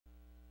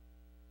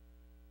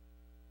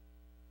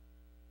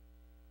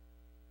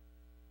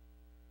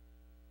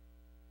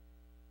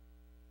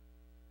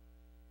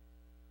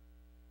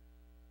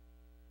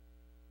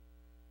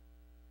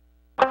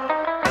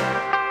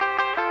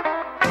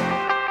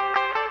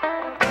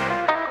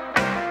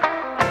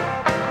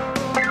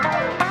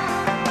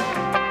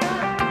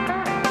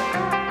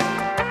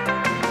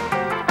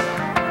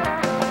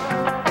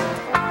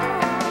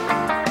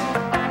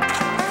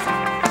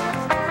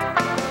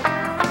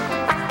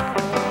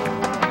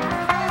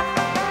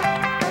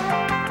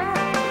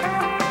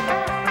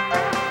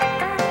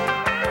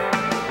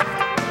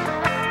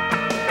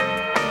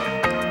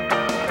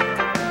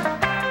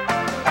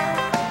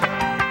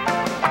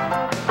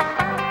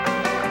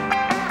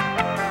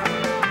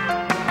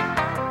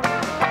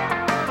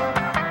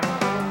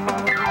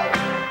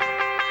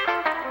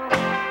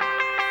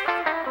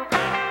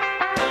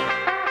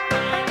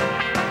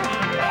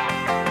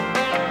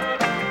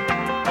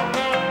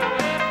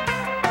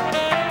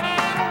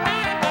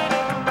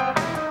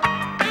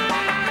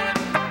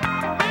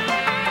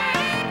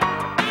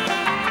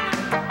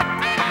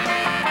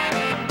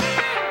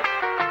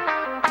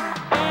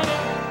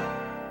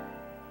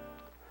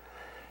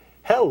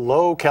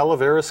Hello,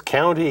 Calaveras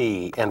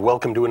County, and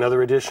welcome to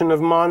another edition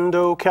of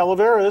Mondo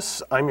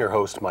Calaveras. I'm your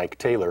host, Mike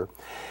Taylor.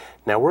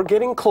 Now, we're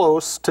getting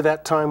close to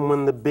that time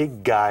when the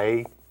big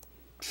guy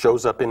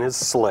shows up in his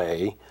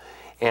sleigh,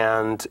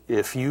 and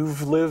if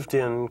you've lived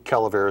in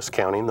Calaveras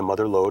County in the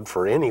Mother Lode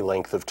for any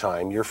length of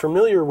time, you're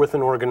familiar with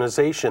an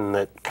organization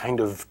that kind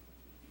of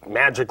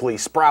magically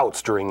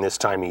sprouts during this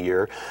time of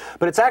year,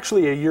 but it's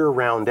actually a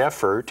year-round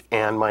effort,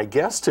 and my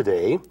guest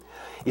today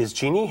is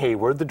Jeannie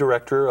Hayward, the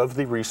director of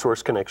the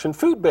Resource Connection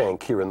Food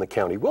Bank here in the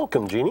county.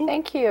 Welcome, Jeannie.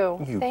 Thank you.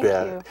 Thank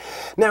you.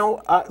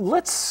 Now,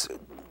 let's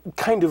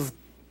kind of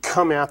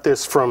come at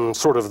this from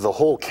sort of the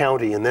whole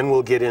county, and then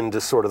we'll get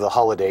into sort of the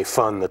holiday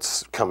fun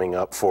that's coming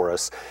up for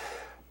us.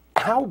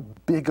 How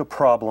big a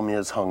problem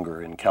is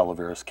hunger in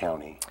Calaveras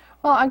County?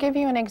 Well, I'll give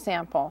you an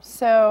example.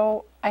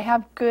 So I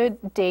have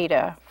good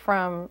data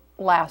from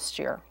last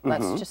year.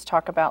 Let's just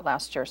talk about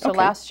last year. So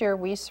last year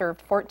we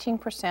served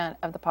 14%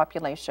 of the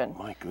population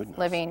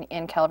living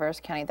in Calaveras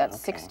County. That's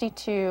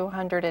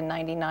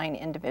 6,299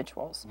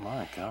 individuals.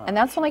 My God. And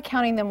that's only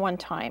counting them one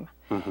time.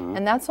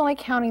 And that's only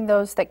counting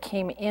those that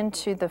came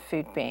into the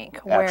food bank.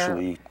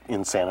 Actually,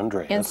 in San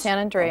Andreas. In San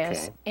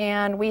Andreas. Okay.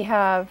 And we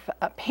have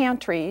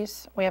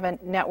pantries. We have a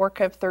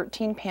network of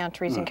 13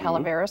 pantries in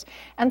Calaveras.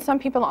 And some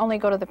people only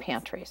go to the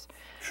pantries.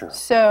 Sure.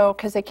 So,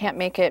 because they can't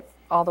make it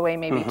all the way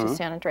maybe to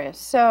San Andreas.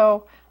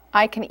 So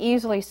I can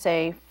easily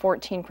say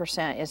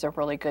 14% is a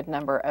really good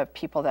number of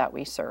people that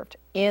we served.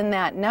 In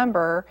that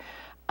number,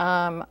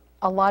 a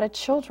lot of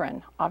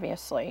children,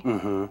 obviously.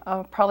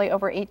 Probably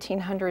over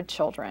 1,800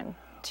 children.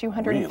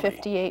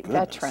 258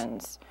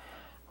 veterans.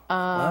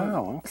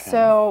 Wow, okay.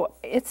 So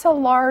it's a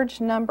large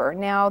number.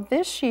 Now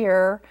this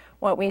year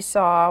what we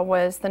saw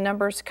was the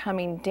numbers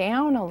coming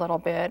down a little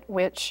bit,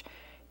 which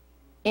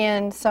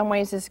in some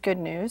ways is good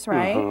news,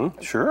 right?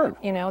 Sure.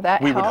 You know,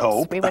 that we helps. Would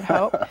hope. We would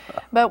hope.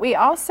 But we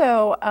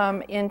also,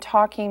 in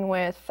talking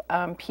with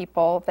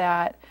people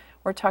that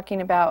were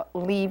talking about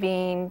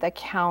leaving the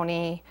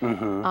county,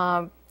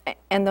 and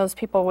those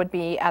people would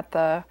be at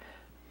the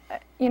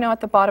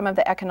at the bottom of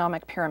the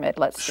economic pyramid,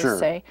 let's just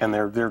say. And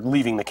they're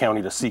leaving the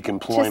county to seek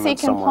employment To seek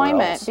somewhere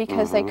employment else.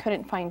 because they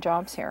couldn't find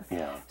jobs here.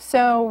 Yeah.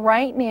 So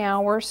right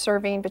now we're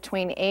serving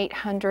between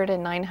 800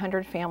 and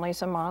 900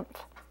 families a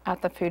month at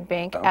the food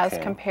bank as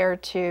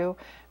compared to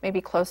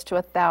maybe close to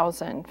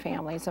 1,000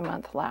 families a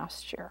month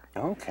last year.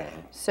 Okay.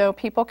 So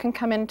people can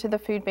come into the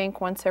food bank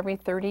once every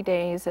 30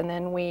 days, and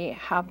then we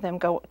have them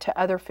go to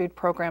other food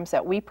programs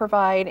that we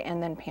provide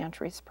and then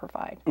pantries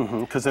provide.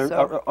 Because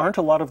there aren't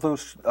a lot of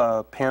those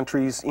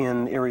pantries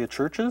in area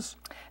churches?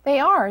 They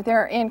are.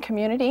 They're in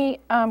community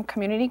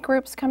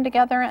groups come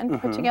together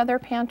and put together a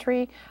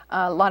pantry.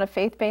 A lot of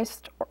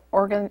faith-based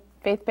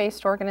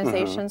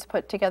organizations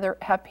put together,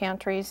 have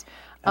pantries.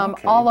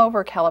 All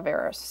over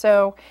Calaveras.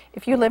 So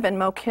if you live in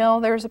Moke Hill,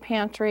 there's a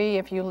pantry.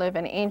 If you live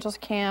in Angels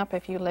Camp,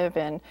 if you live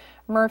in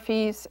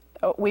Murphy's,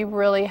 we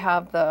really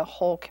have the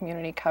whole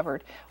community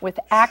covered with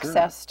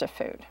access to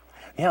food.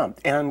 Yeah,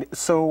 and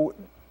so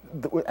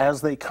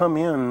as they come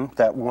in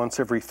that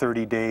once every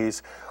 30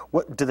 days,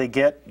 what do they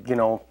get,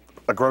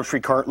 a grocery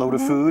cart load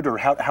of food, or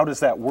how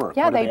does that work?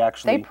 Yeah,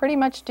 they pretty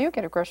much do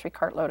get a grocery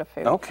cart load of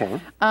food. Okay.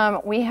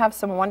 We have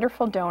some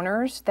wonderful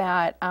donors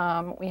that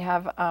we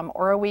have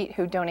Ora Wheat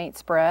who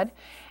donates bread,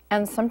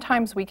 and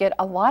sometimes we get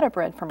a lot of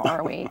bread from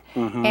Ora Wheat.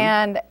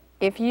 And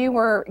if you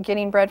were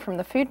getting bread from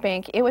the food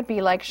bank, it would be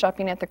like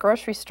shopping at the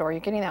grocery store. You're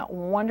getting that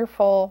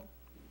wonderful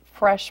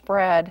fresh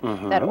bread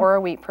that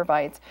Ora Wheat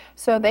provides.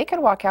 So they could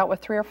walk out with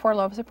 3 or 4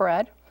 loaves of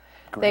bread.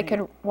 Great. They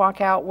could walk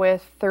out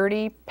with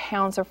 30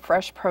 pounds of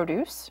fresh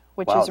produce,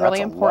 which is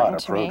really important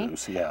to me.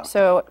 Yeah.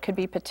 So it could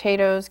be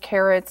potatoes,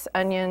 carrots,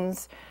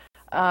 onions,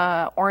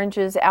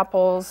 oranges,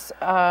 apples,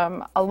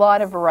 a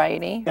lot of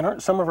variety. And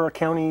aren't some of our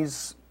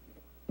counties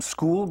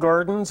school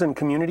gardens and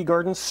community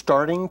gardens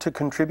starting to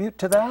contribute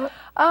to that?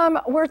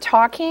 We're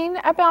talking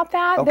about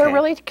that. They're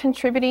really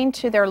contributing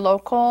to their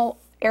local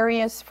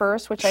areas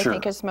first, which I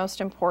think is most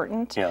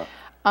important. Yeah.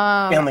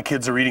 And the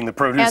kids are eating the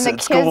produce at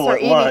school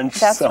at lunch.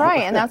 That's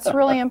right, and that's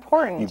really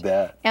important. You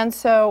bet. And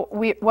so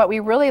what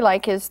we really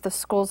like is the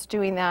schools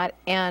doing that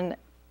and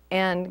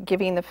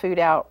giving the food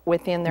out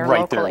within their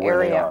local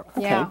area.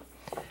 Yeah.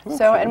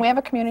 So, and we have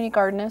a community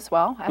garden as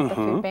well at the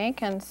food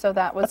bank, and so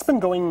that's been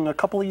going a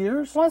couple of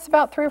years? Well, it's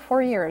about 3 or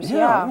 4 years,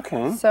 yeah.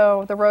 Okay.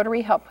 So the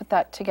Rotary helped put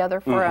that together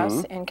for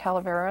us in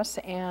Calaveras,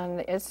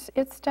 and it's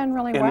done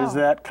really well. And is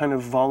that kind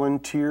of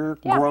volunteer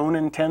grown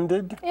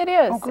intended? It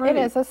is. Oh, great. It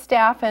is. A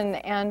staff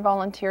and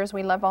volunteers.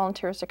 We love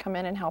volunteers to come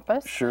in and help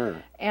us. Sure.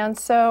 And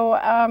so,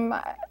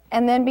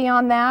 and then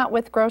beyond that,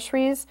 with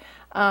groceries,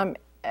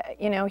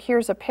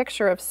 here's a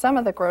picture of some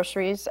of the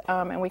groceries,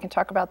 and we can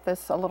talk about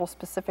this a little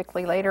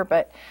specifically later,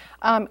 but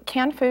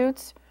canned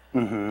foods,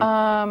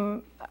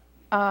 frozen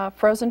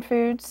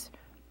foods,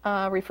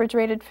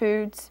 refrigerated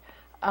foods,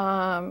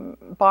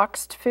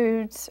 boxed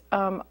foods,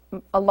 a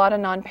lot of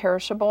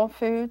non-perishable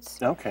foods.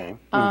 Okay.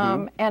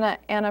 And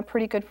a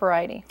pretty good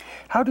variety.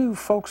 How do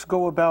folks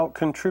go about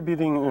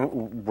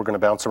contributing? We're going to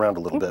bounce around a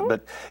little bit,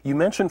 but you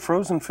mentioned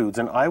frozen foods,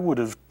 and I would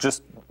have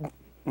just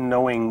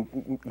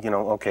knowing,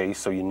 okay,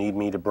 so you need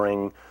me to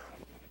bring,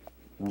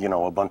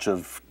 a bunch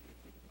of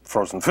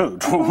frozen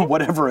food,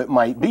 whatever it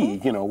might be,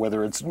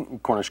 whether it's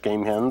Cornish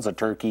game hens, a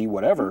turkey,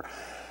 whatever.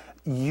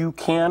 You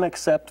can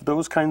accept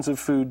those kinds of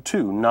food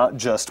too, not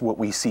just what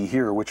we see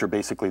here, which are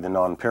basically the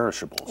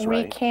non-perishables,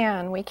 right? We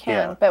can,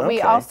 Yeah, but we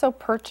okay. also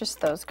purchase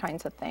those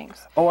kinds of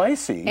things. Oh, I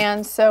see.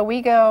 And so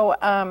we go,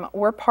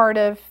 we're part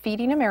of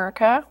Feeding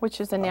America,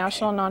 which is a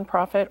national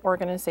nonprofit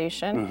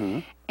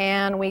organization,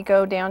 and we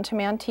go down to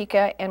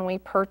Manteca and we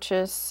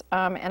purchase,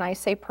 and I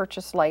say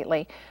purchase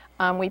lightly,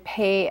 we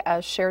pay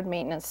a shared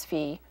maintenance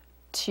fee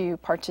to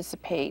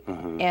participate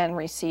and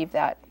receive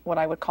that, what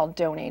I would call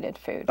donated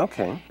food.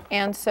 Okay.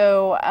 And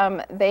so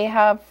they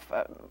have,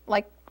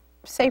 like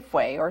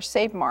Safeway or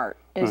Save Mart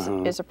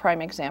is a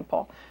prime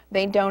example.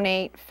 They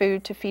donate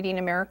food to Feeding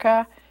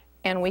America,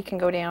 and we can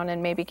go down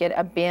and maybe get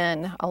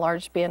a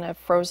large bin of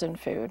frozen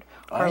food,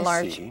 or a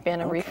large bin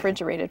of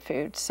refrigerated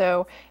food.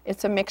 So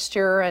it's a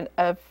mixture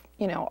of,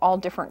 all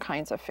different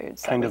kinds of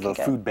foods. Kind of a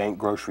food bank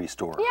grocery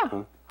store.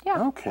 Yeah,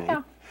 yeah. Okay.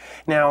 Yeah.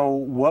 Now,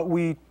 what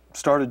we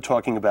started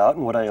talking about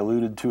and what I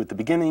alluded to at the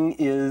beginning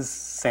is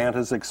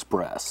Santa's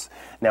Express.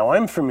 Now,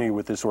 I'm familiar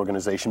with this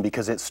organization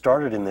because it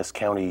started in this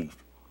county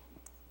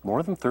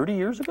more than 30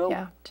 years ago?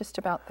 Yeah, just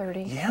about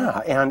 30. Yeah,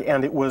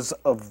 and it was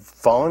a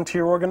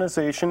volunteer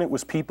organization. It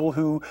was people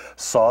who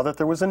saw that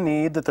there was a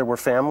need, that there were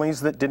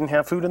families that didn't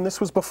have food, and this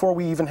was before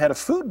we even had a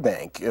food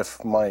bank,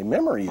 if my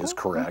memory is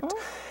correct.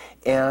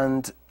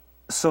 And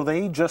so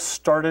they just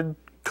started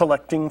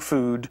collecting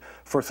food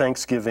for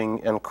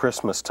Thanksgiving and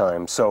Christmas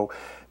time. So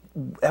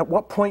at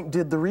what point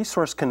did the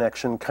Resource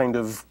Connection kind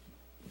of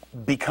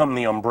become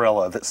the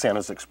umbrella that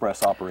Santa's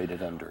Express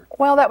operated under?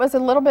 Well, that was a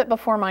little bit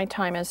before my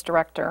time as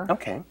director.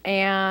 Okay.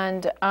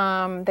 And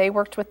they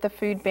worked with the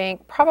food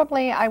bank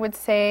probably, I would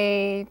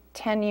say,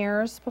 10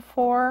 years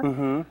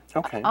before.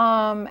 Okay.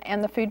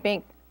 And the food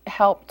bank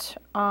helped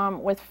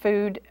with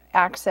food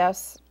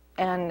access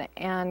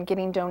and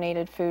getting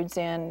donated foods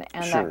in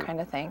and that kind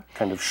of thing.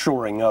 Kind of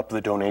shoring up the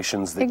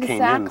donations that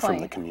came in from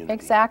the community.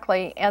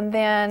 Exactly. And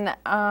then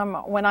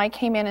when I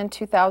came in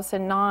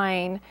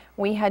 2009,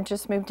 we had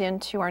just moved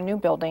into our new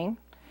building.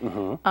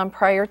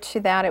 Prior to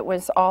that, it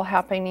was all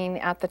happening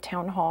at the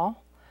town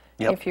hall,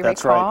 if you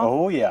that's recall.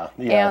 Right. Oh, yeah.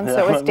 Yeah. And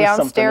so it was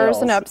downstairs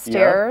and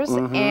upstairs,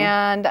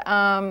 and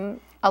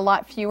a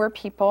lot fewer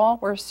people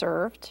were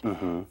served,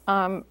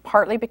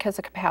 partly because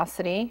of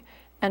capacity,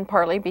 and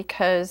partly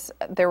because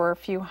there were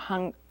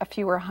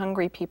fewer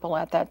hungry people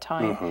at that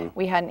time.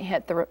 We hadn't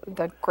hit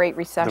the Great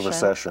Recession. The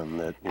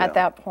recession at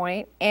that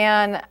point.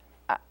 And,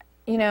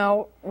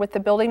 with the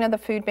building of the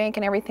food bank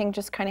and everything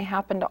just kind of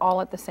happened all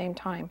at the same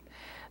time.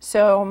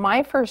 So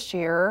my first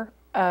year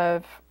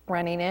of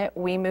running it,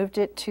 we moved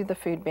it to the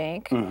food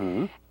bank.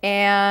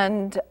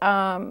 And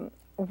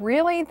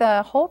really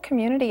the whole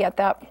community at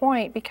that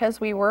point,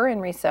 because we were in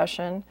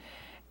recession,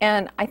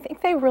 and I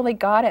think they really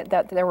got it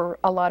that there were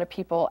a lot of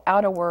people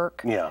out of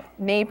work,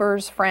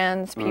 neighbors,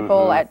 friends,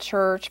 people at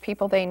church,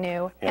 people they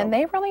knew, and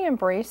they really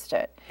embraced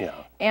it.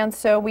 And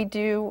so we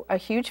do a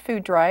huge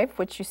food drive,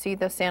 which you see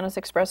the Santa's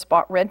Express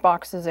red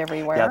boxes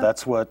everywhere. Yeah,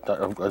 that's what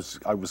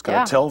I was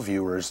going to tell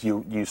viewers.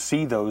 You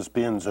see those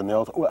bins, and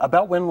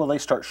about when will they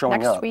start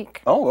showing up? Next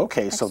week. Oh,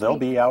 okay, so they'll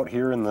be out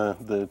here in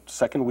the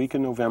second week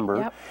in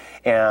November,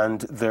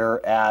 and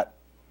they're at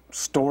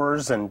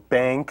stores and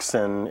banks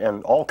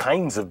and all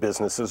kinds of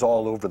businesses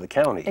all over the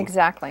county.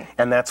 Exactly.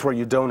 And that's where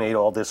you donate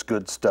all this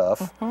good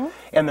stuff.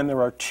 And then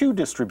there are two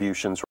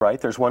distributions,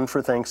 right? There's one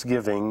for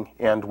Thanksgiving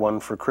and one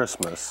for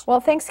Christmas. Well,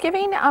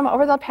 Thanksgiving,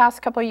 over the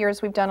past couple of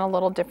years, we've done a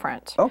little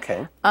different.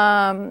 Okay.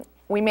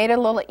 We made it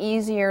a little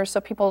easier so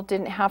people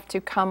didn't have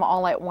to come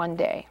all at one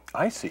day.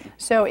 I see.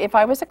 So if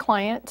I was a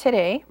client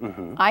today,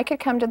 I could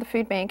come to the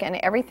food bank and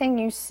everything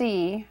you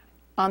see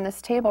on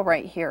this table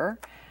right here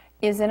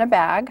is in a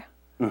bag.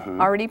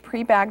 Already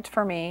pre-bagged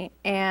for me,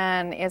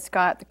 and it's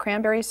got the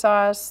cranberry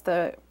sauce,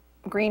 the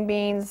green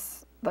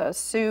beans, the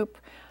soup,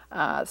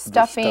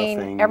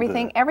 stuffing,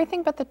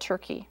 everything but the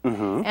turkey.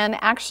 And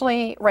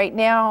actually, right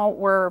now,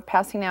 we're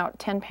passing out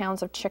 10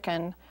 pounds of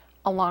chicken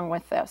along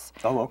with this.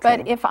 Oh, okay.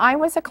 But if I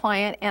was a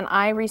client and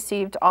I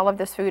received all of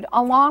this food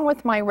along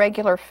with my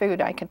regular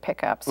food I could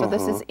pick up, so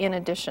this is in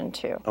addition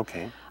to.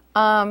 Okay.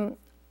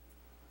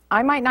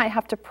 I might not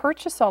have to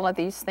purchase all of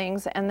these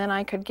things, and then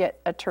I could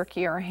get a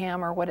turkey or a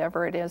ham or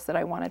whatever it is that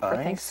I wanted for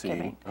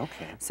Thanksgiving. I see.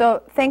 Okay.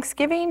 So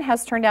Thanksgiving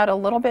has turned out a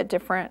little bit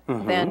different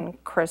than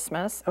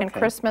Christmas, and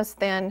Christmas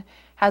then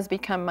has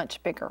become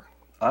much bigger.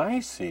 I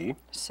see.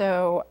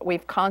 So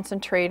we've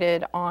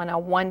concentrated on a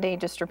one-day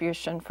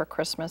distribution for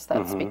Christmas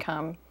that's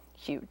become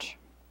huge.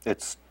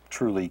 It's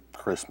truly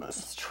Christmas.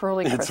 It's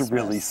truly Christmas. It's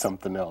really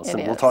something else. It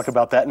And we'll is. talk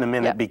about that in a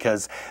minute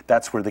because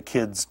that's where the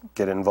kids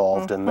get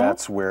involved and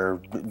that's where,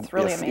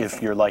 really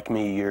if you're like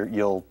me,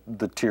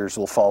 the tears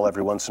will fall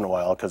every once in a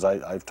while because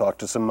I've talked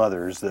to some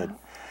mothers that,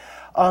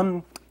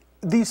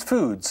 these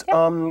foods,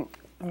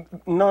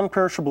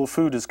 non-perishable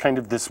food is kind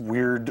of this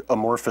weird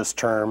amorphous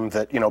term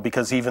that,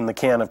 because even the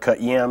can of cut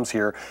yams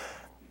here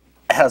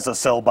has a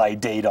sell-by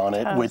date on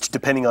it, which,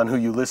 depending on who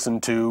you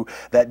listen to,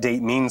 that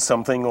date means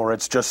something, or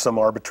it's just some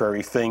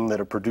arbitrary thing that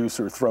a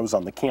producer throws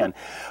on the can.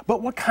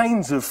 But what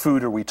kinds of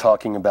food are we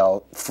talking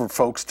about for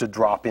folks to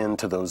drop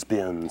into those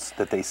bins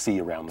that they see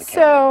around the county?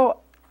 So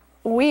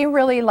we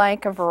really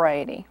like a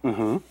variety.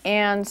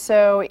 And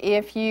so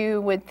if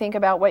you would think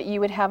about what you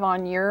would have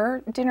on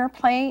your dinner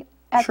plate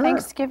at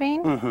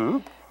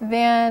Thanksgiving,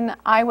 then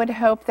I would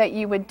hope that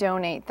you would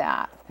donate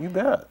that. You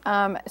bet.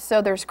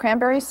 So there's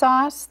cranberry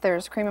sauce,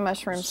 there's cream of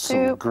mushroom Some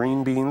soup.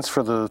 green beans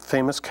for the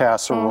famous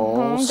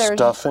casserole,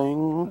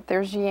 stuffing.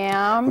 There's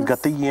yams. We've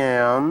got the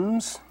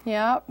yams.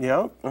 Yep.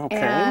 Yep, okay.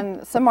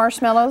 And some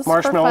marshmallows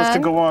Marshmallows for to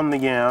fun. go on the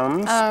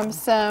yams.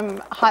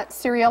 Some hot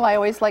cereal. I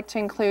always like to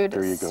include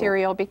There you go.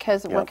 cereal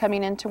because we're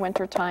coming into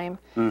winter time,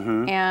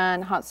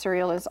 and hot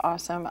cereal is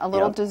awesome. A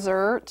little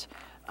dessert,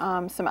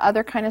 some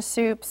other kind of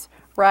soups,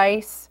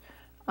 rice,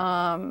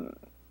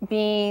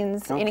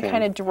 beans, any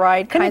kind of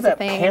dried kinds of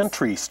things.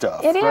 Pantry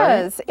stuff, It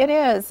right? is. It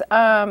is.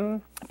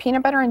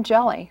 Peanut butter and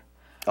jelly.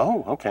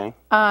 Oh, okay.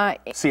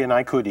 See, and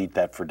I could eat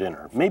that for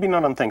dinner. Maybe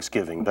not on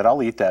Thanksgiving, but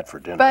I'll eat that for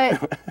dinner.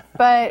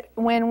 But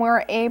when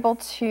we're able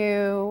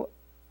to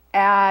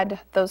add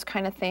those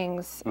kind of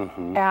things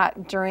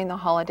during the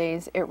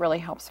holidays, it really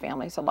helps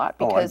families a lot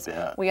because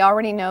we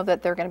already know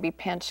that they're going to be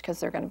pinched because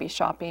they're going to be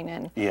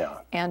shopping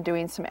and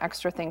doing some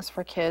extra things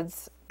for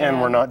kids. And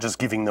we're not just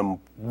giving them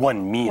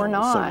one meal,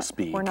 so to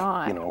speak. We're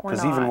not. You know,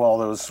 because even while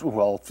those,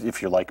 well,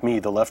 if you're like me,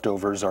 the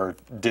leftovers are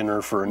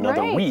dinner for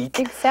another week.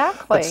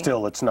 Exactly. But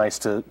still, it's nice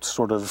to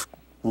sort of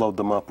load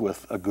them up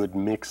with a good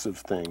mix of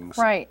things.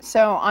 Right.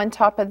 So on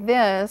top of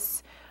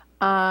this,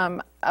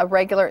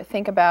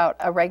 think about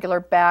a regular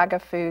bag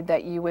of food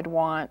that you would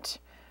want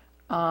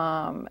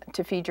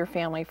to feed your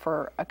family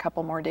for a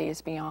couple more days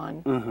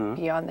beyond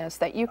this,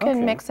 that you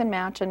can mix and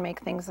match and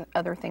make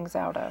other things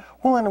out of.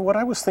 Well, and what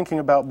I was thinking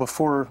about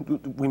before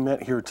we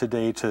met here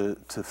today to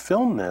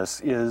film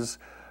this is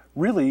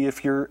really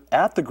if you're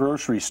at the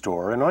grocery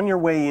store and on your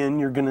way in,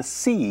 you're going to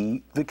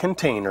see the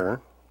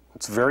container.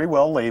 It's very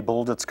well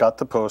labeled. It's got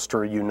the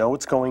poster. You know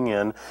it's going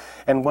in.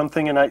 And one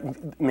thing,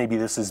 and maybe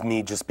this is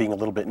me just being a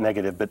little bit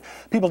negative, but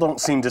people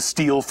don't seem to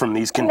steal from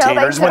these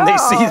containers when they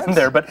see them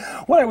there. But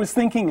what I was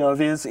thinking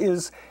of is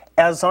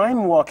as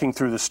I'm walking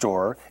through the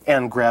store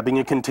and grabbing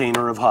a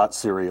container of hot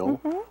cereal,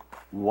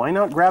 why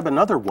not grab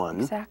another one?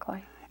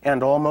 Exactly.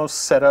 And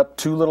almost set up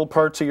two little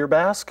parts of your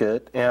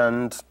basket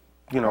and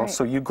you know,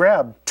 so you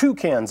grab 2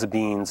 cans of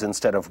beans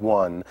instead of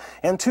 1,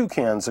 and 2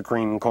 cans of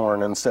green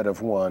corn instead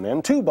of 1,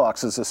 and 2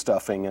 boxes of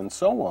stuffing, and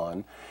so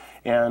on.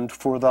 And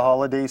for the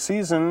holiday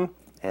season,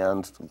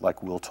 and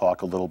like we'll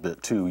talk a little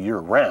bit too,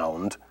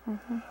 year-round,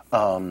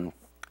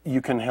 you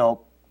can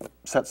help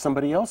set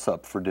somebody else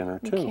up for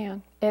dinner too. You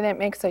can, and it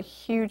makes a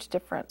huge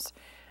difference.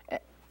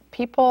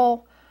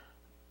 People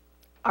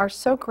are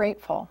so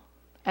grateful,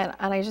 and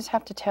I just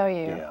have to tell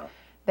you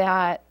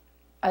that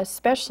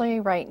especially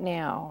right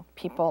now,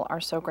 people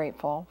are so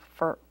grateful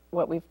for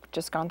what we've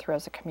just gone through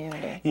as a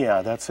community.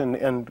 Yeah,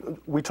 and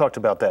we talked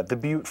about that, the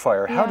Butte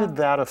fire. How did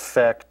that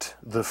affect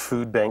the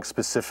food bank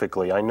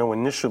specifically? I know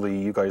initially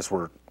you guys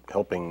were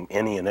helping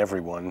any and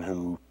everyone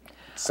who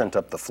sent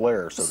up the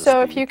flare, so to speak.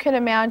 So if you could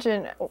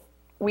imagine,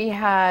 we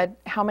had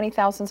how many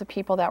thousands of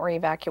people that were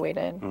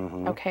evacuated,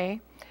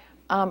 okay?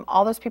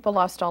 All those people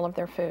lost all of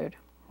their food,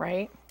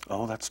 right?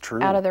 Oh, that's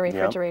true. Out of the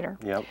refrigerator.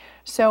 Yep.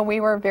 So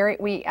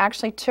we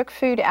actually took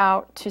food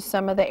out to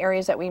some of the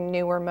areas that we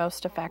knew were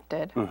most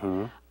affected.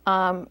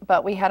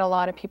 But we had a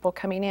lot of people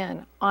coming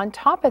in. On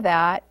top of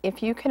that,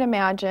 if you can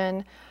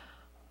imagine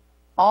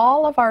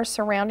all of our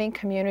surrounding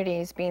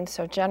communities being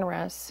so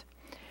generous,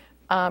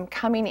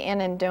 coming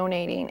in and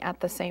donating at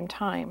the same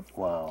time.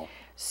 Wow.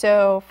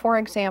 So, for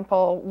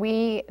example,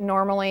 we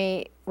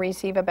normally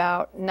receive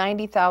about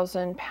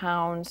 90,000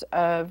 pounds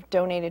of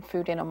donated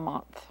food in a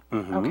month.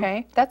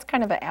 Okay? That's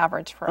kind of an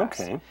average for us.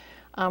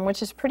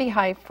 Which is pretty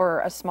high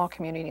for a small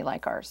community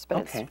like ours,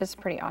 but it's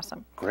pretty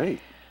awesome. Great.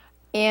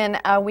 In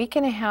a week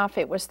and a half,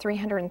 it was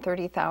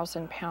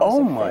 330,000 pounds of food.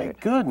 Oh my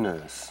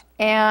goodness.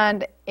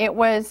 And it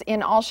was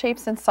in all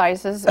shapes and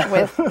sizes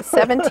with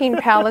 17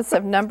 pallets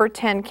of number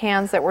 10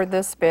 cans that were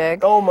this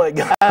big. Oh my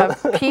God.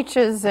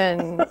 Peaches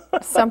and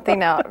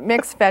something else,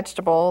 mixed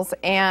vegetables,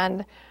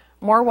 and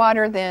more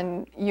water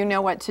than you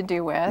know what to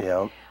do with.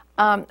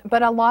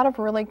 But a lot of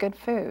really good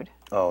food.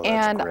 Oh,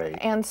 that's great.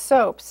 And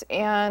soaps.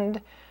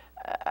 And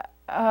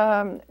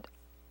I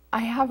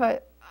have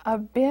a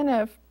bin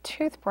of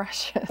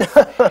toothbrushes.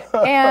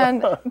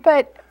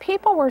 But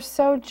people were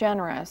so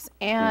generous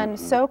and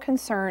so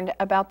concerned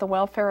about the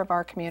welfare of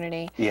our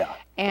community.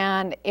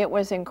 And it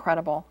was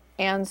incredible.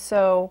 And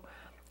so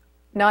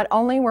not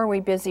only were we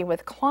busy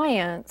with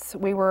clients,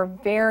 we were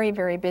very,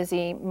 very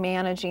busy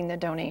managing the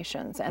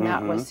donations, and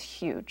that was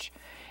huge.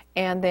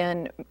 And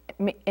then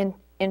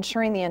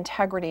ensuring the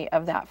integrity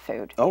of that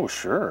food. Oh,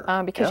 sure.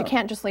 Because you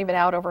can't just leave it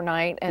out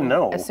overnight and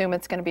assume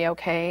it's going to be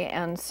okay.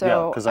 And so,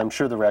 yeah, because I'm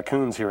sure the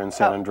raccoons here in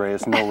San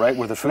Andreas know right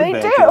where the food They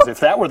bank do. is, if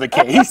that were the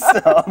case.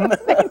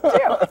 They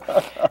do.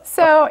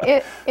 So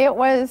it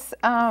was,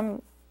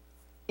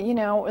 you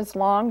know, it was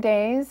long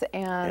days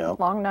and Yep.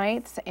 long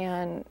nights,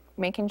 and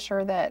making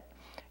sure that,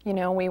 you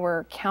know, we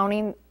were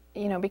counting,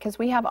 you know, because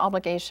we have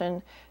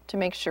obligation to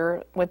make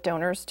sure with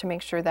donors to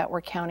make sure that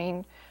we're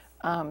counting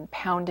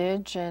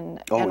poundage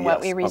and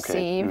what we yes. Okay.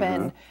 receive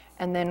and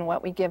then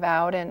what we give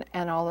out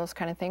and all those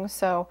kind of things.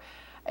 So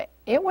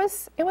it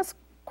was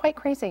quite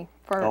crazy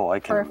for I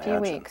can a few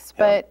imagine. weeks.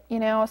 Yeah. But, you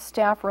know,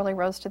 staff really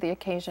rose to the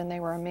occasion.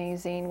 They were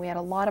amazing. We had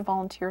a lot of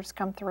volunteers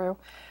come through.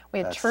 We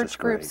had That's church just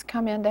groups great.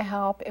 come in to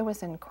help. It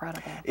was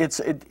incredible.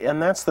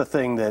 And that's the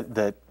thing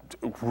that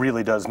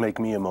really does make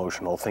me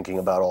emotional thinking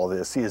about all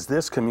this, is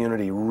this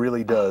community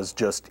really does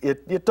just,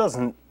 it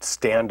doesn't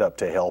stand up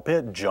to help,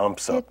 it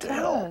jumps up to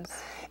help. does.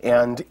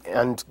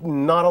 And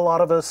not a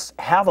lot of us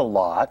have a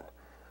lot,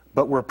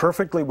 but we're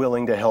perfectly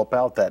willing to help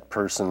out that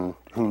person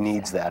who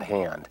needs that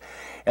hand.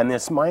 And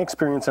it's my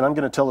experience, and I'm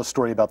going to tell a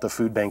story about the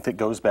food bank that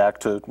goes back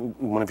to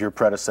one of your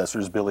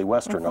predecessors, Billy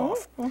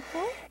Westernoff.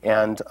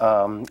 And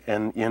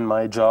in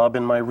my job,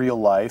 in my real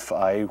life,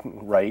 I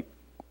write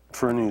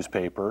for a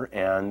newspaper,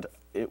 and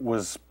it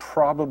was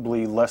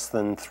probably less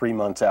than 3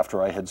 months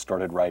after I had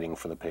started writing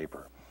for the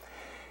paper.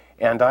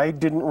 And I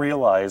didn't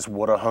realize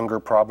what a hunger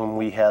problem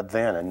we had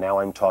then, and now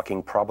I'm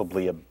talking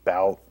probably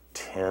about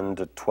 10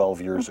 to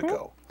 12 years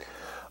ago.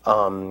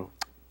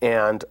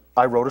 And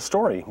I wrote a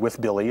story with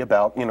Billy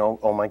about, you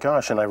know, oh my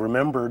gosh, and I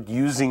remembered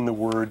using the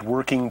word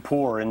working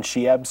poor, and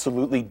she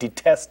absolutely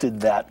detested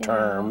that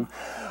term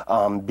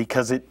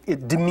because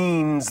it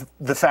demeans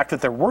the fact that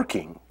they're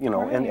working, you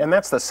know, and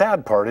that's the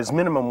sad part is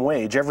minimum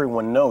wage.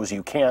 Everyone knows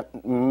you can't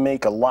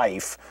make a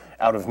life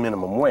out of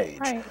minimum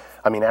wage. Right.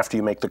 I mean, after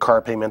you make the car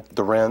payment,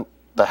 the rent,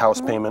 the house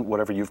payment,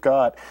 whatever you've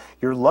got,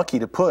 you're lucky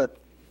to put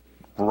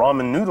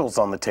ramen noodles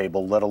on the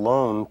table, let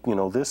alone, you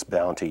know, this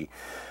bounty.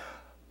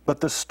 But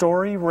the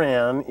story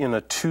ran in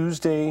a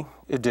Tuesday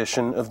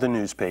edition of the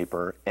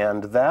newspaper,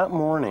 and that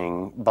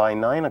morning by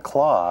 9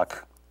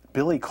 o'clock,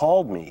 Billy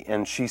called me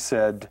and she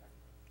said,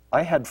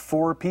 I had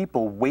 4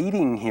 people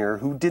waiting here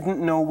who didn't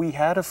know we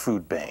had a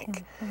food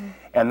bank.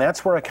 And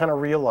that's where I kind of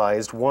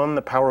realized, 1,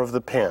 the power of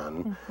the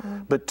pen,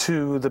 but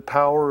 2, the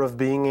power of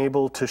being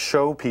able to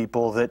show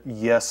people that,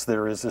 yes,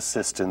 there is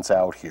assistance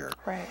out here.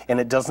 Right. And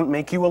it doesn't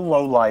make you a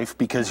lowlife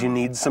because you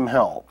need some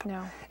help.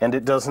 No. And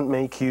it doesn't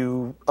make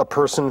you a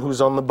person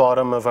who's on the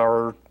bottom of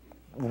our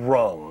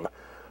rung,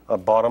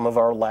 bottom of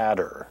our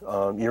ladder.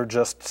 You're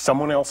just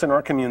someone else in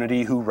our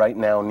community who right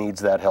now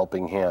needs that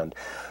helping hand.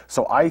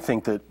 So I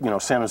think that, you know,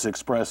 Santa's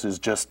Express is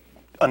just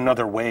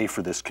another way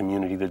for this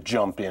community to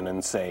jump in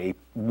and say,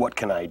 what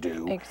can I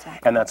do?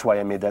 Exactly. And that's why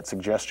I made that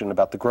suggestion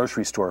about the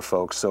grocery store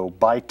folks. So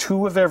buy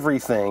 2 of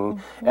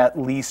everything at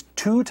least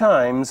 2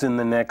 times in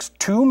the next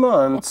 2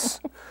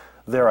 months.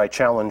 There, I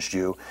challenged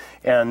you.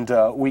 And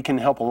we can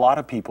help a lot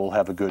of people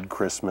have a good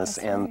Christmas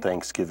and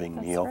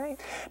Thanksgiving meal. right.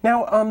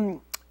 Now,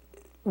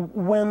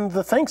 when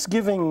the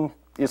Thanksgiving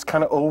is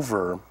kind of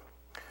over,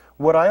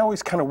 what I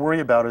always kind of worry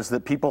about is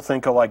that people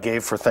think, oh, I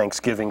gave for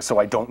Thanksgiving, so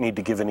I don't need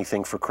to give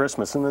anything for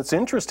Christmas. And it's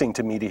interesting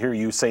to me to hear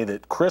you say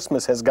that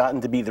Christmas has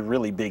gotten to be the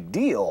really big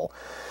deal,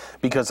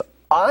 because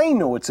I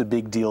know it's a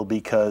big deal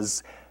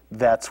because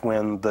that's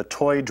when the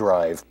toy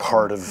drive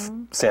part of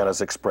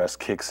Santa's Express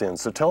kicks in.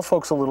 So tell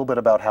folks a little bit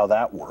about how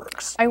that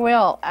works. I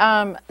will.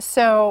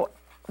 So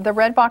the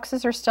red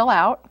boxes are still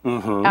out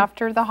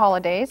after the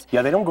holidays.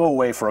 Yeah, they don't go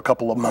away for a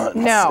couple of months.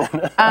 No.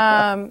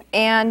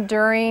 And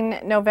during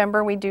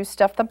November, we do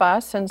stuff the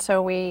bus, and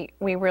so we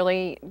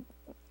really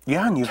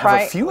Yeah, and you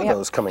have a few of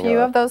those coming up. A few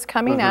of those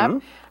coming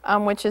up,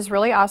 which is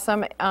really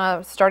awesome.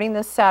 Starting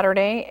this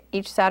Saturday,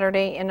 each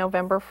Saturday in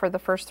November for the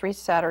first 3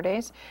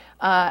 Saturdays,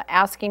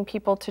 asking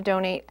people to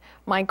donate.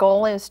 My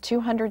goal is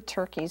 200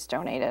 turkeys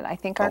donated. I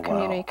think our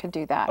community could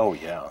do that. Oh,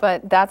 yeah.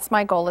 But that's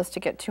my goal, is to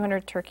get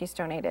 200 turkeys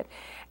donated.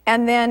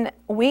 And then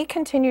we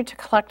continue to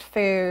collect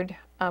food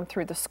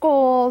through the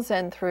schools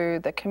and through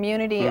the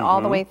community all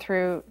the way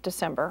through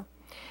December.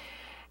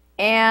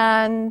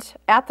 And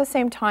at the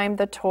same time,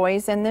 the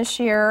toys. And this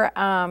year,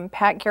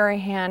 Pat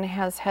Garahan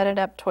has headed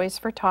up Toys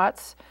for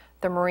Tots,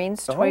 the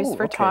Marines Toys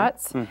for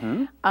Tots.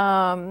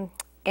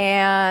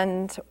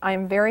 And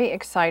I'm very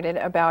excited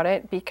about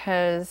it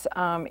because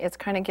it's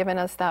kind of given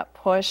us that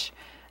push,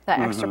 that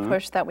extra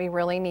push that we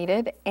really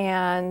needed.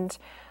 And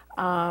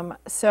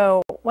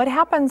so what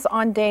happens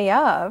on day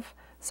of,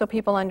 so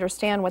people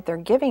understand what they're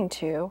giving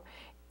to,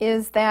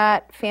 is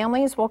that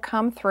families will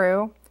come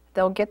through,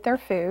 they'll get their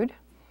food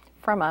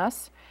from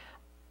us,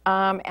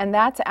 and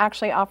that's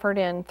actually offered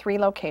in 3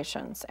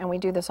 locations, and we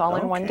do this all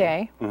in one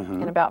day,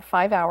 in about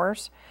 5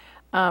 hours.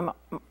 I'm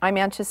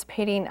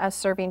anticipating us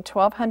serving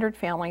 1,200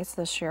 families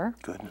this year.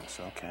 Goodness,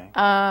 okay.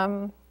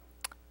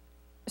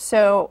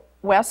 So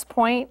West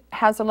Point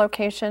has a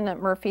location,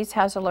 Murphy's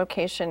has a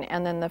location,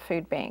 and then the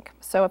food bank.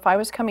 So if I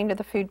was coming to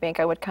the food bank,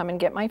 I would come and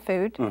get my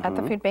food at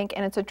the food bank,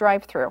 and it's a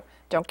drive-through.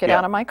 Don't get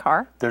out of my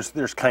car.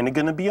 There's kind of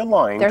going to be a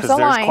line, There's because a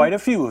there's line. quite a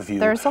few of you.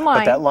 There's a line.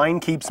 But that line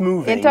keeps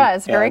moving. It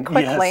does, very and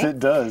quickly. Yes, it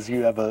does.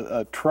 You have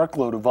a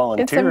truckload of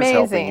volunteers It's amazing.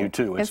 helping you,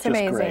 too. It's just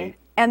amazing. great.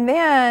 And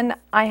then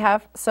I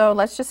have, so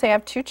let's just say I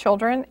have 2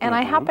 children, and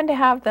I happen to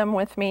have them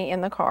with me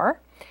in the car.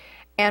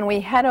 And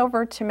we head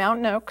over to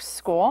Mountain Oaks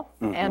School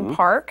and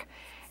Park.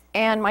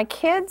 And my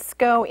kids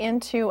go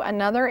into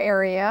another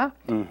area,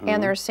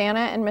 and there's Santa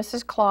and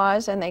Mrs.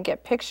 Claus, and they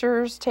get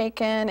pictures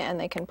taken, and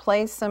they can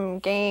play some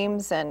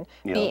games and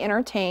be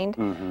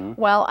entertained.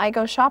 Well, I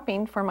go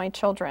shopping for my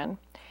children.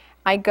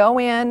 I go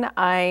in,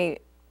 I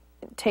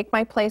take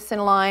my place in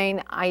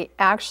line. I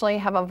actually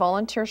have a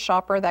volunteer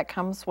shopper that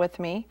comes with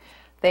me.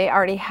 They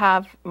already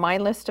have my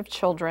list of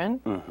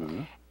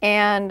children.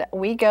 And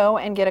we go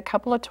and get a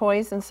couple of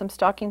toys and some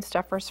stocking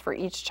stuffers for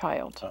each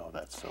child. Oh,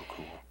 that's so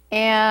cool.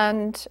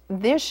 And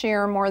this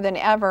year, more than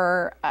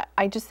ever,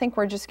 I just think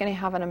we're just going to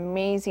have an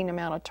amazing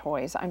amount of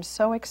toys. I'm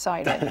so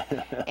excited.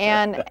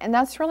 and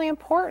that's really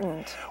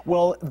important.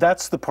 Well,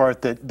 that's the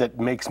part that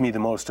makes me the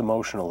most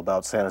emotional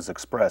about Santa's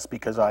Express,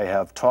 because I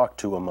have talked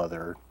to a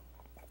mother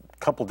a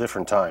couple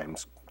different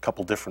times, a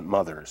couple different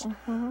mothers,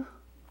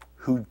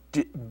 who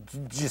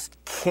just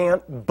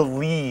can't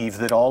believe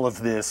that all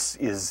of this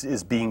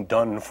is being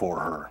done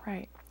for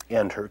her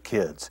and her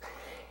kids.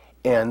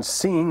 And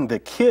seeing the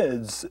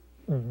kids,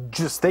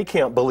 just they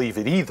can't believe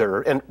it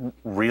either. And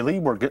really,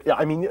 we're good.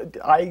 I mean,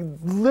 I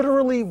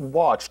literally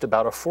watched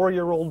about a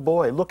 4-year-old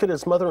boy look at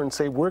his mother and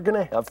say, "We're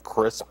going to have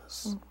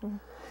Christmas."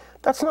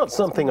 That's not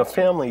something a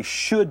family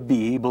should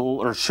be able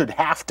or should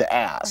have to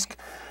ask.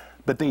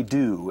 But they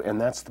do, and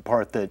that's the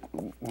part that,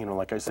 you know,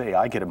 like I say,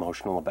 I get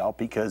emotional about,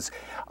 because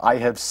I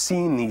have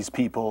seen these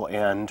people,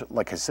 and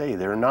like I say,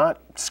 they're not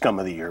scum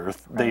of the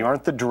earth. They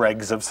aren't the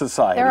dregs of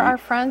society. They're our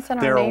friends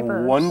and our neighbors.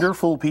 They're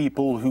wonderful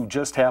people who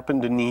just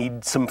happen to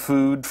need some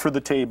food for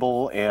the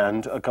table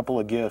and a couple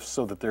of gifts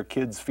so that their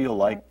kids feel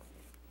like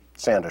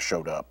Santa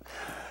showed up.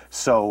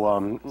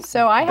 So,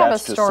 so I have a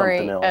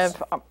story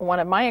of one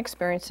of my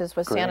experiences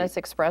with Santa's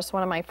Express,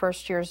 one of my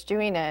first years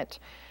doing it.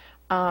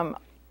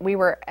 We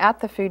were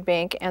at the food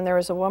bank, and there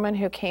was a woman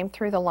who came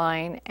through the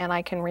line, and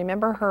I can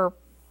remember her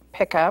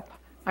pickup.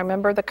 I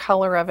remember the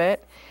color of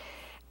it.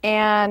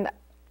 And,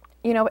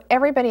 you know,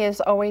 everybody is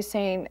always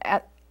saying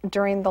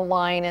during the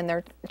line, and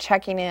they're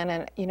checking in,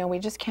 and, you know, we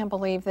just can't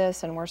believe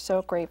this, and we're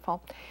so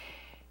grateful.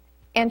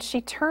 And she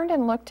turned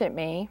and looked at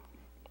me,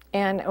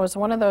 and it was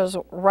one of those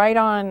right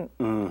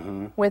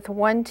on with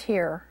one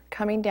tear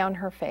coming down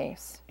her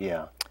face.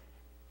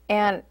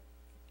 And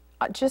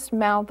just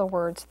mouthed the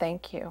words,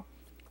 "Thank you."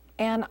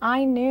 And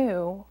I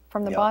knew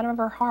from the bottom of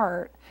her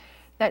heart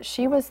that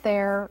she was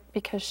there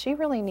because she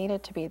really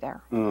needed to be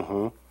there.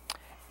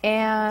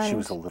 And she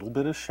was a little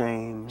bit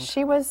ashamed.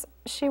 She was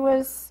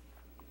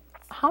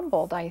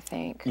humbled, I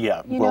think.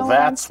 Yeah, you well,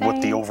 that's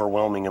what the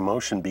overwhelming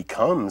emotion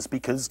becomes,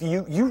 because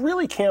you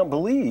really can't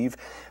believe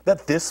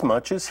that this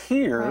much is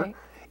here.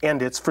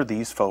 And it's for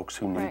these folks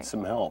who need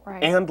some help.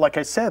 And like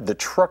I said, the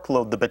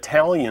truckload, the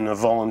battalion of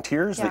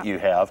volunteers that you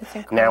have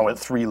now at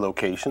 3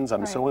 locations,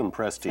 I'm so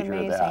impressed to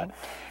hear that.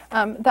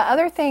 The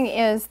other thing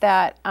is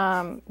that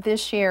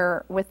this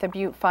year with the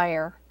Butte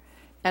Fire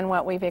and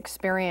what we've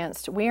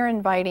experienced, we are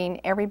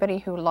inviting everybody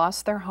who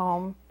lost their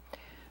home,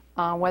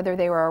 whether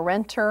they were a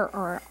renter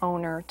or an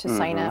owner, to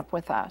sign up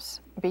with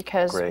us,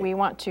 because we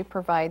want to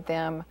provide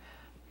them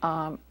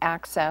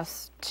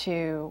access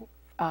to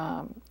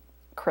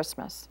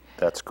Christmas.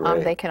 That's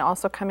great. They can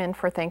also come in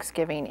for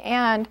Thanksgiving.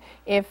 And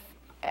if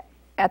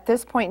at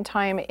this point in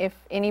time, if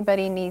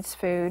anybody needs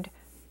food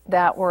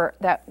that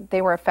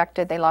they were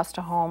affected, they lost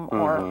a home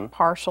or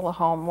partial a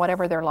home,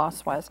 whatever their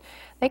loss was,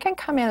 they can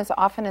come in as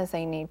often as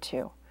they need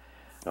to.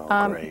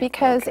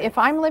 Because if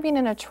I'm living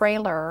in a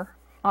trailer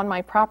on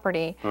my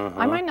property,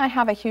 I might not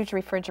have a huge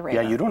refrigerator.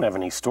 Yeah, you don't have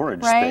any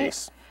storage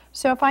space.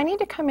 So if I need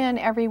to come in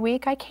every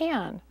week, I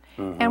can.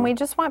 And we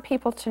just want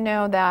people to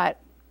know that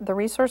the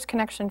Resource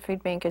Connection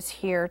Food Bank is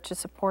here to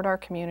support our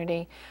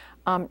community,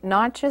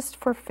 not just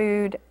for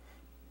food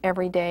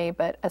every day,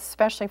 but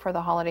especially for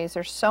the holidays.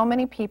 There's so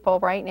many people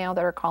right now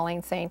that are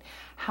calling saying,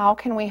 how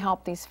can we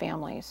help these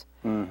families?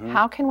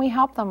 How can we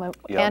help them?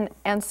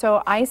 And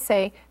so I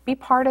say, be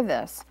part of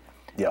this.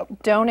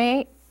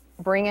 Donate,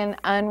 bring in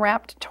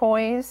unwrapped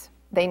toys.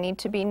 They need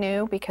to be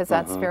new, because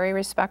that's very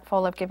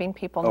respectful of giving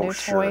people new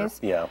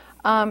toys.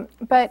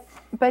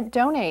 But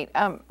donate.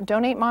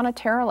 Donate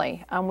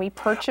monetarily. We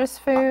purchase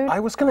food. I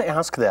was going to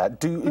ask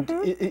that.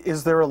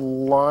 Is there a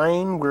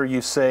line where you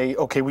say,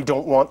 okay, we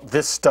don't want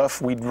this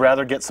stuff, we'd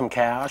rather get some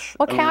cash?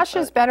 Well, cash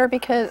is better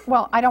because,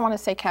 well, I don't want to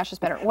say cash is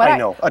better. I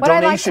know. A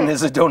donation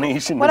is a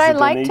donation. What I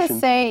like to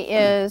say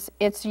is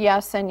it's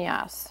yes and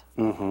yes.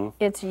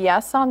 It's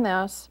yes on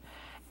this,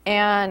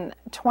 and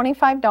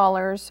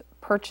 $25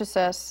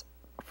 purchases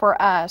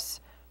for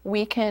us,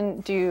 we can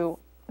do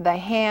the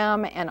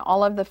ham and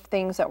all of the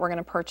things that we're going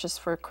to purchase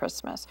for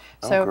Christmas.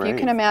 So if you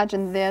can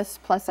imagine this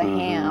plus a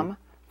ham,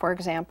 for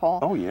example.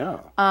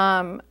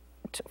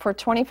 For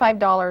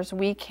 $25,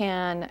 we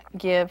can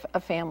give a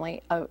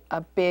family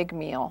a big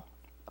meal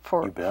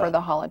for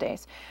the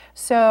holidays.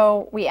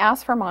 So we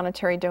ask for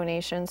monetary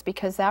donations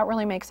because that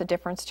really makes a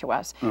difference to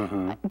us.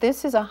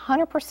 This is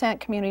 100%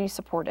 community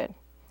supported.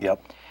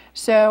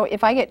 So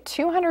if I get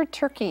 200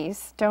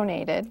 turkeys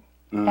donated,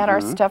 at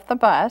our Stuff the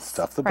Bus.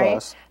 Stuff the right?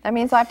 Bus. That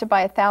means I have to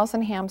buy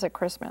 1,000 hams at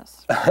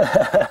Christmas.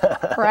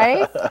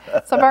 Right?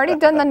 So I've already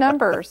done the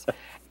numbers.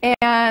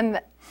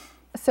 And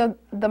so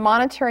the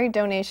monetary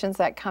donations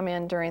that come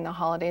in during the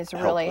holidays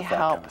really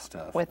help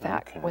with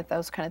that, with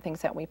those kind of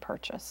things that we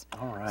purchase.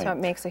 All right. So it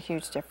makes a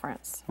huge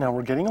difference. Now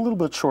we're getting a little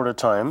bit short of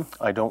time.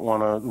 I don't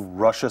want to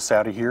rush us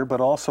out of here,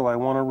 but also I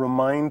want to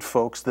remind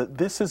folks that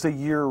this is a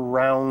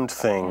year-round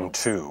thing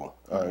too.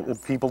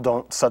 People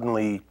don't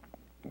suddenly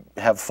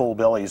have full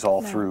bellies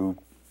all through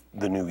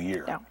the new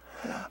year.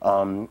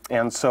 No.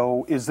 And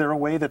so is there a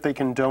way that they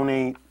can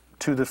donate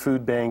to the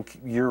food bank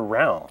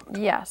year-round?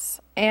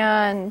 Yes,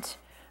 and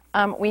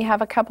we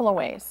have a couple of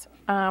ways.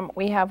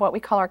 We have what we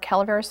call our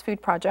Calaveras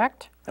Food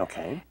Project.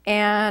 Okay.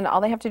 And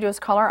all they have to do is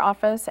call our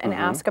office and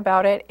ask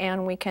about it,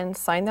 and we can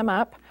sign them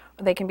up.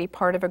 They can be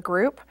part of a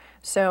group.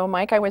 So,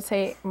 Mike, I would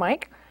say,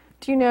 Mike,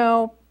 do you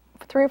know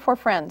 3 or 4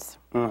 friends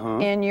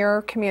in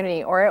your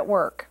community or at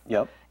work?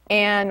 Yep.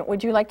 And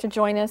would you like to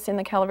join us in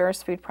the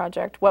Calaveras Food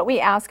Project? What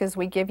we ask is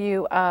we give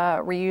you a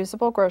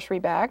reusable grocery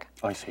bag.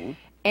 I see.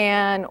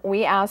 And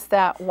we ask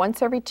that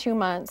once every 2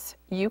 months,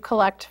 you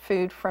collect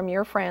food from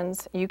your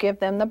friends, you give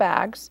them the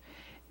bags,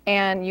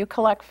 and you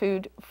collect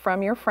food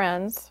from your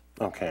friends.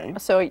 Okay.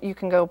 So you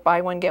can go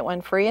buy one, get one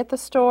free at the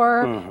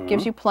store,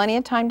 gives you plenty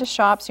of time to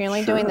shop, so you're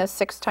only doing this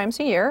 6 times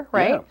a year,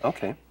 right? Yeah,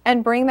 okay.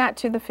 And bring that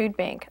to the food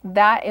bank.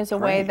 That is a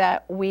way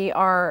that we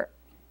are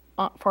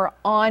for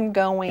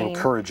ongoing.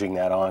 Encouraging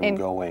that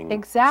ongoing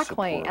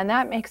Exactly, support. and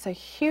that makes a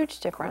huge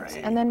difference.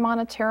 Great. And then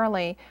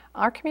monetarily,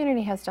 our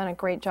community has done a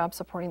great job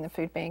supporting the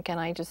food bank, and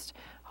I just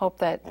hope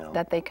that,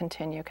 that they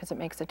continue because it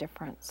makes a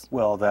difference.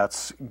 Well,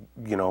 that's,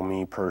 you know,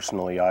 me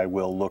personally, I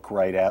will look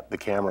right at the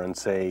camera and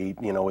say,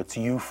 you know, it's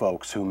you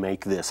folks who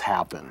make this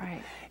happen.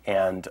 Right.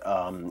 And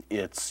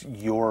it's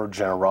your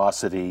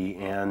generosity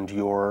and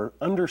your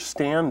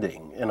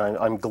understanding. And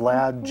I'm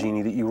glad,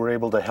 Jeannie, that you were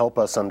able to help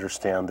us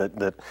understand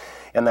that,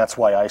 and that's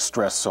why I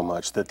stress so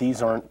much, that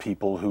these aren't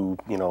people who,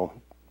 you know,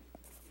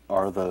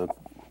 are the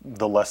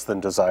less than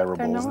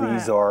desirables.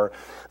 These are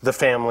the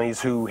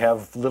families who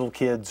have little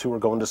kids who are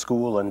going to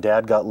school and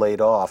dad got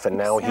laid off and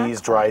now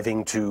he's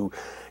driving to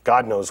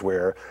God knows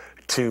where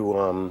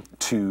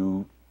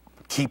to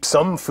keep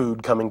some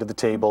food coming to the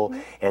table,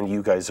 and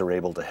you guys are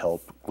able to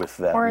help with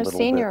that. Or a little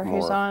senior bit more.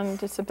 who's on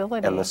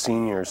disability. And the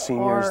seniors,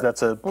 Or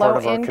that's a part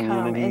of our low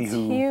community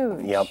income. who.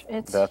 It's huge. Yep,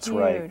 It's that's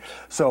right. huge.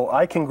 So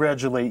I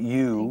congratulate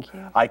you. Thank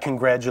you. I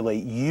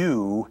congratulate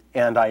you,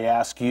 and I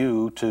ask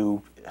you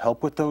to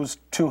help with those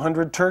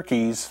 200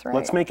 turkeys. That's right.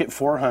 Let's make it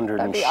 400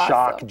 That'd and be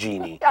shock awesome.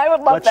 Jeannie. I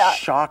would love Let's that.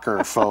 shock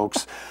her,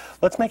 folks.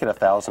 Let's make it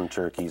 1,000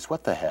 turkeys.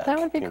 What the heck? That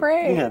would be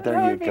great. Yeah, there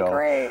That you would be go.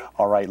 great.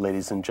 All right,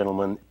 ladies and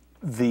gentlemen,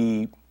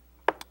 the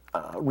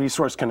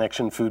Resource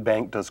Connection Food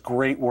Bank does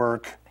great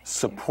work.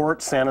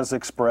 Support Santa's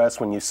Express.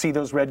 When you see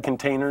those red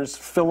containers,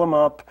 fill them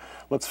up.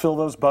 Let's fill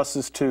those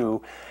buses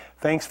too.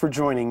 Thanks for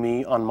joining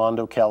me on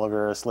Mondo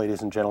Calaveras,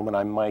 ladies and gentlemen.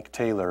 I'm Mike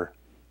Taylor.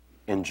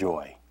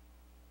 Enjoy.